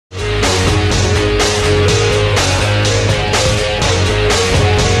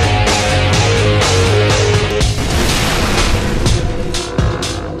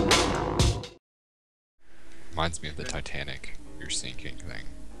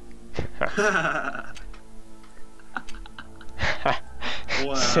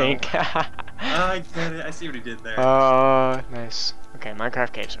Wow. Sink. I get it. I see what he did there. Nice. Okay,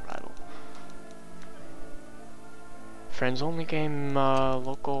 Minecraft Cave Survival. Friends only game,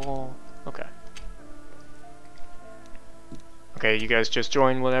 local. Okay. Okay, you guys just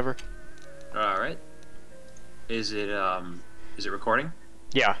join, whatever. All right. Is it recording?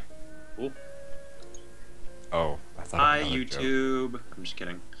 Yeah. Cool. Oh, I thought. Hi, of another YouTube. Joke. I'm just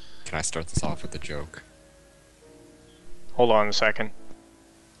kidding. Can I start this off with a joke? Hold on a second.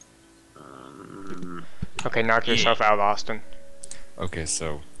 Okay, knock yourself out, Austin. Okay,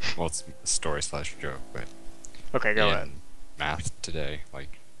 so well, it's a story slash joke, but Okay, go ahead. math today,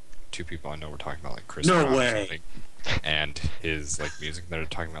 like two people I know were talking about like Chris. No Brown or way. something, and his like music. They're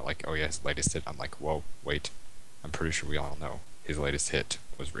talking about like, oh yeah, his latest hit. I'm like, whoa, wait. I'm pretty sure we all know his latest hit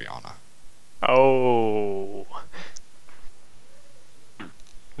was Rihanna. Oh.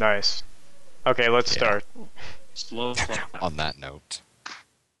 Nice. Okay, let's start. Slow. On that note,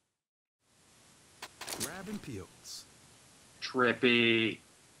 Grabbing peels. Trippy.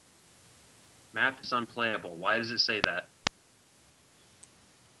 Map is unplayable. Why does it say that?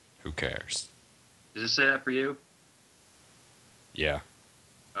 who cares? Does it say that for you? Yeah.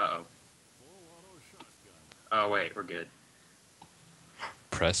 Uh-oh. Oh, wait. We're good.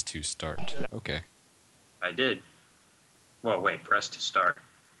 Press to start. Okay. I did. Well, wait. Press to start.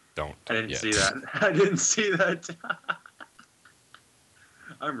 Don't. I didn't yet. see that. I didn't see that.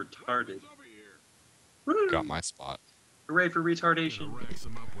 I'm retarded. Woo! Got my spot. Hooray for retardation.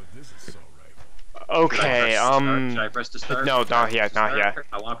 Okay, Should I press to start? no, not yet, not yet.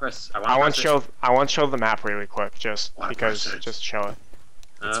 I want to press. I want to show the map really quick, just Wanna because, press it? just show it.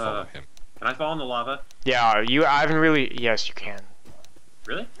 Let's follow him. Can I fall in the lava? Yeah, I haven't really, yes, you can.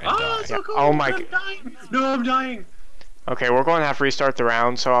 Really? And Oh, die. that's so Yeah. cool! Oh my I'm dying! No, I'm dying! Okay, we're going to have to restart the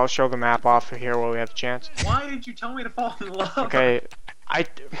round, so I'll show the map off here while we have the chance. Why did you tell me to fall in the lava? Okay,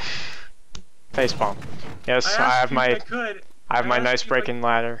 facepalm. Yes, I asked have you my, if I could. I have my asked nice you if I- breaking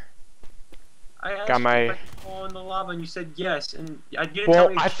ladder. I asked got you my- if I could fall in the lava, and you said yes, and you didn't Well,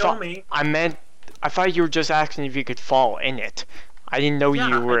 tell me to show me. I thought you were just asking if you could fall in it. I didn't know Yeah,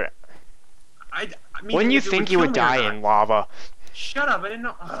 you were. I mean, When you if it think would you would kill me or die not. in lava? Shut up! I didn't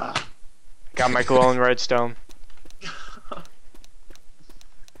know. Ugh. Got my glowing redstone.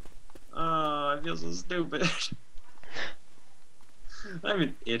 Oh, I feel so stupid. I'm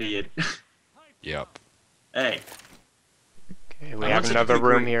an idiot. Yep. Hey, Okay, we I have want another to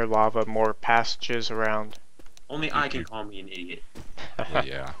room agree. here, lava, more passages around. only I can call me an idiot. Well,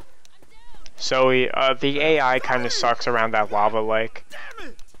 yeah. So the AI kind of sucks around that lava lake.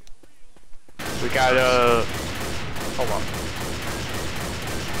 We gotta. Hold on.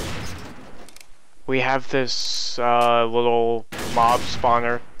 We have this little mob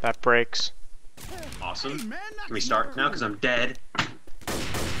spawner that breaks. Awesome. Can we start now? Because I'm dead.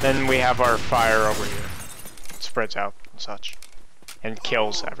 Then we have our fire over here. It spreads out and such, and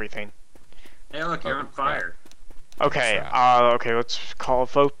kills everything. Hey, look, you're on fire. Okay. Okay. Let's call a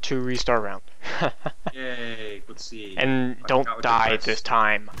vote to restart round. Yay. Let's see. And I don't forgot what to die press. this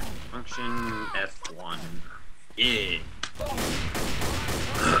time. Function F1. Yeah.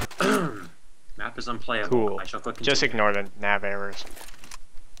 Map is unplayable. Cool. I shall click Just continue. ignore the nav errors.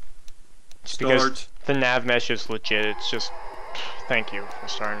 Start. Because the nav mesh is legit. It's just. Thank you for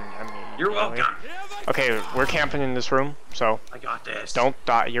starting. I mean, You're really. welcome. Okay, we're camping in this room, so I got this. don't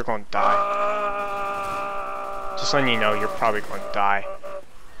die. You're going to die. Just letting you know, you're probably going to die.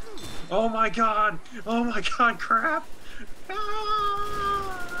 Oh my god! Oh my god, crap!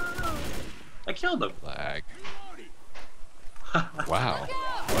 Ah! I killed him. Lag. Wow.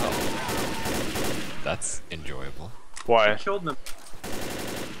 Well, that's enjoyable. I What? killed him.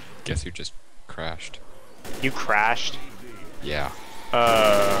 Guess who just crashed? You crashed? Yeah.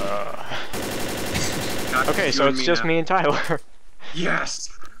 Got Okay, you so and it's just now. me and Tyler. Yes!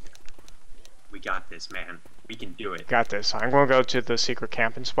 We got this, man. We can do it. Got this. I'm gonna go to the secret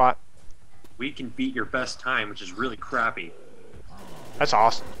camping spot. We can beat your best time, which is really crappy. That's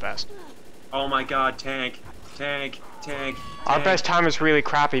Austin's best. Oh my god, tank. Tank. Tank. Our tank. best time is really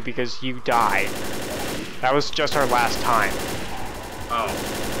crappy because you died. That was just our last time. Oh.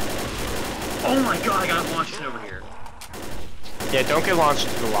 Oh my god, I got launched over here. Yeah, don't get launched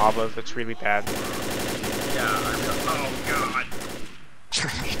into the lava. That's really bad. Yeah, oh god.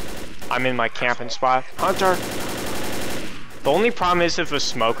 I'm in my camping spot. Hunter! The only problem is if a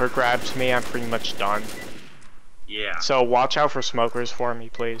smoker grabs me, I'm pretty much done. Yeah. So watch out for smokers for me,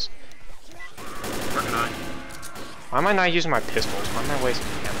 please. Working on. Why am I not using my pistols? Why am I wasting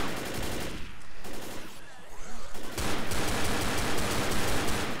ammo?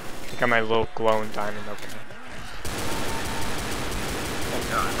 Got my little glowing diamond opener. Oh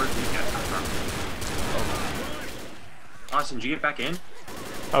god, where'd these guys come from? Austin, did you get back in?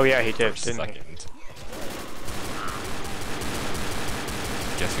 Oh yeah, he did, For a didn't he? second.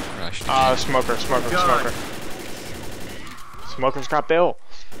 Guess who crashed? Smoker. God. Smoker's got Bill.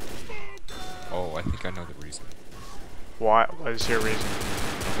 Oh, I think I know the reason. What is your reason? I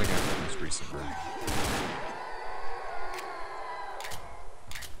don't think I know this recent room.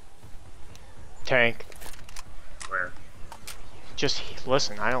 Tank. Where? Just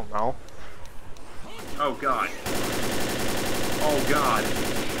listen, I don't know. Oh god. Oh god.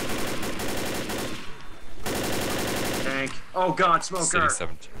 Tank. Oh god, City smoker.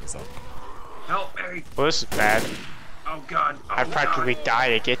 17 is up. Help me. Well, this is bad. Oh god. Oh, I practically God. die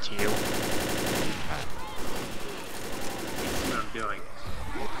to get to you. See what I'm doing.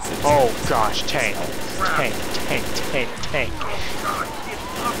 Oh gosh, tank. Crap. Tank. Oh god, get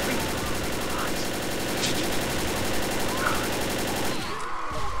off me.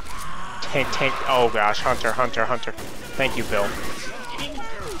 Tank. Oh gosh, Hunter. Thank you, Bill.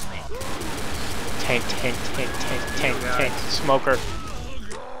 Tank. Smoker.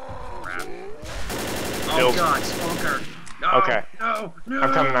 Crap. Oh Bill's- god, smoker. No, Okay. No.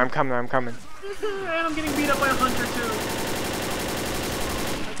 I'm coming. And I'm getting beat up by a hunter too.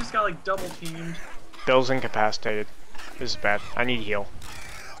 I just got like double teamed. Bill's incapacitated. This is bad. I need heal.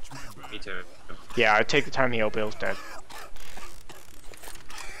 Me too. Yeah, I take the time to heal. Bill's dead.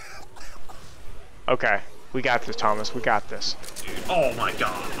 Okay, we got this, Thomas. We got this. Dude. Oh my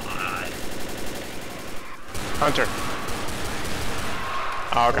god. Hunter.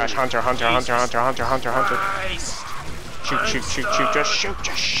 Oh gosh, Hunter. Christ. Shoot.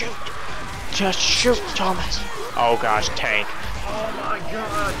 Just shoot, Thomas. Oh gosh, tank. Oh my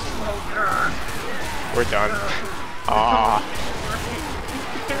god, smoker. We're done. Ah.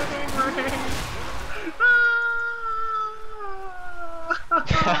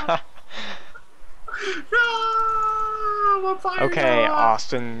 No, I'm fired Okay, up.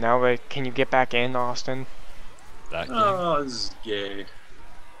 Austin. Now, can you get back in, Austin? That game? Oh, this is gay.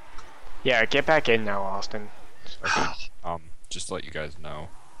 Yeah, get back in now, Austin. Okay. Just to let you guys know,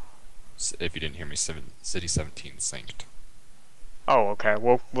 if you didn't hear me, City 17 synced. Oh, okay.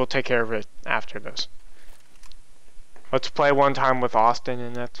 We'll take care of it after this. Let's play one time with Austin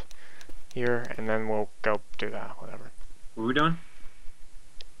in it here, and then we'll go do that. Whatever. What are we doing?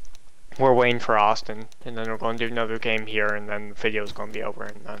 We're waiting for Austin, and then we're going to do another game here, and then the video's going to be over,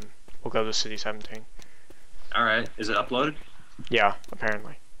 and then we'll go to City 17. Alright, is it uploaded? Yeah,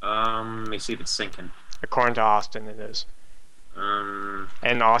 apparently. Let me see if it's syncing. According to Austin, it is.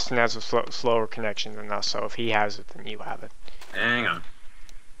 And Austin has a slower connection than us, so if he has it, then you have it. Hang on.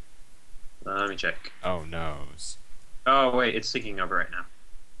 Let me check. Oh noes. Oh wait, it's syncing over right now.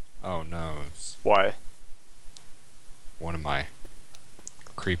 Oh noes. What? One of my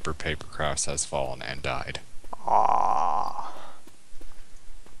creeper paper crafts has fallen and died. Ah.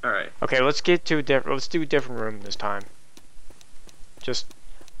 Alright. Okay, let's get to let's do a different room this time.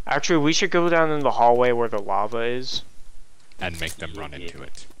 Actually, we should go down in the hallway where the lava is. And make them run into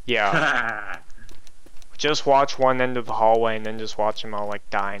it. Yeah. Just watch one end of the hallway and then just watch them all like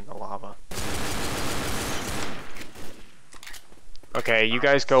die in the lava. Okay, you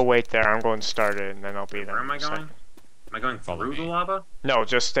guys go wait there. I'm going to start it and then I'll be there. Where am I in a going? second. Am I going Follow through the me. lava? No,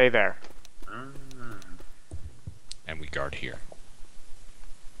 just stay there. And we guard here.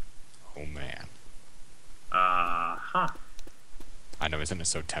 Oh man. Huh. I know, isn't it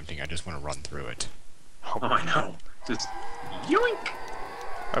so tempting? I just want to run through it. Oh, I know. Just yoink!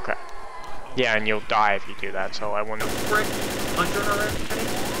 Okay. Yeah, and you'll die if you do that, so I wouldn't. Frick! Hunter already?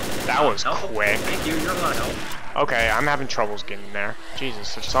 That was Help. quick. Thank you, you're a lot of help. Okay, I'm having troubles getting there.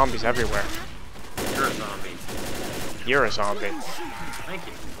 Jesus, there's zombies everywhere. You're a zombie. You're a zombie. Thank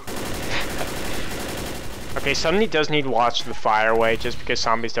you. Okay, somebody does need to watch the fireway just because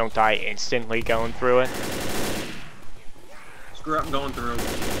zombies don't die instantly going through it. Screw up, I'm going through.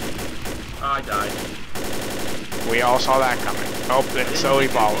 Oh, I died. We all saw that coming. Oh, and so he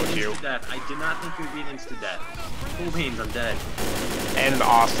followed you. Death. I did not think it would be an instant death. Cool beans, I'm dead. And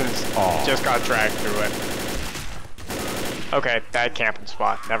Austin's Aw. just got dragged through it. Okay, bad camping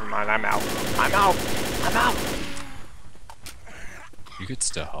spot. Never mind, I'm out. I'm out! I'm out! You could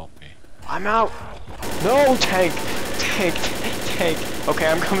still help me. I'm out! No, tank! Tank! Tank! Okay,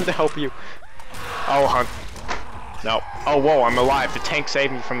 I'm coming to help you. Oh, hunt. No. Oh, whoa, I'm alive. The tank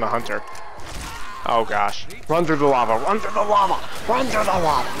saved me from the hunter. Oh, gosh. Run through the lava! Run through the lava! Run through the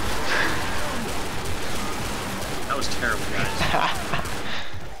lava! That was terrible, guys.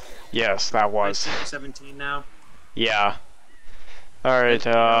 Yes, that was. 17 now. Yeah. Alright,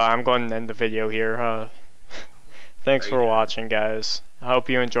 I'm going to end the video here. Thanks for Right. watching, guys. I hope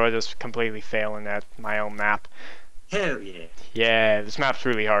you enjoyed this completely failing at my own map. Hell yeah. Yeah, this map's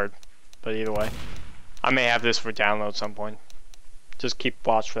really hard. But either way, I may have this for download some point. Just keep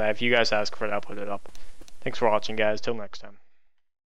watch for that. If you guys ask for it, I'll put it up. Thanks for watching, guys. Till next time.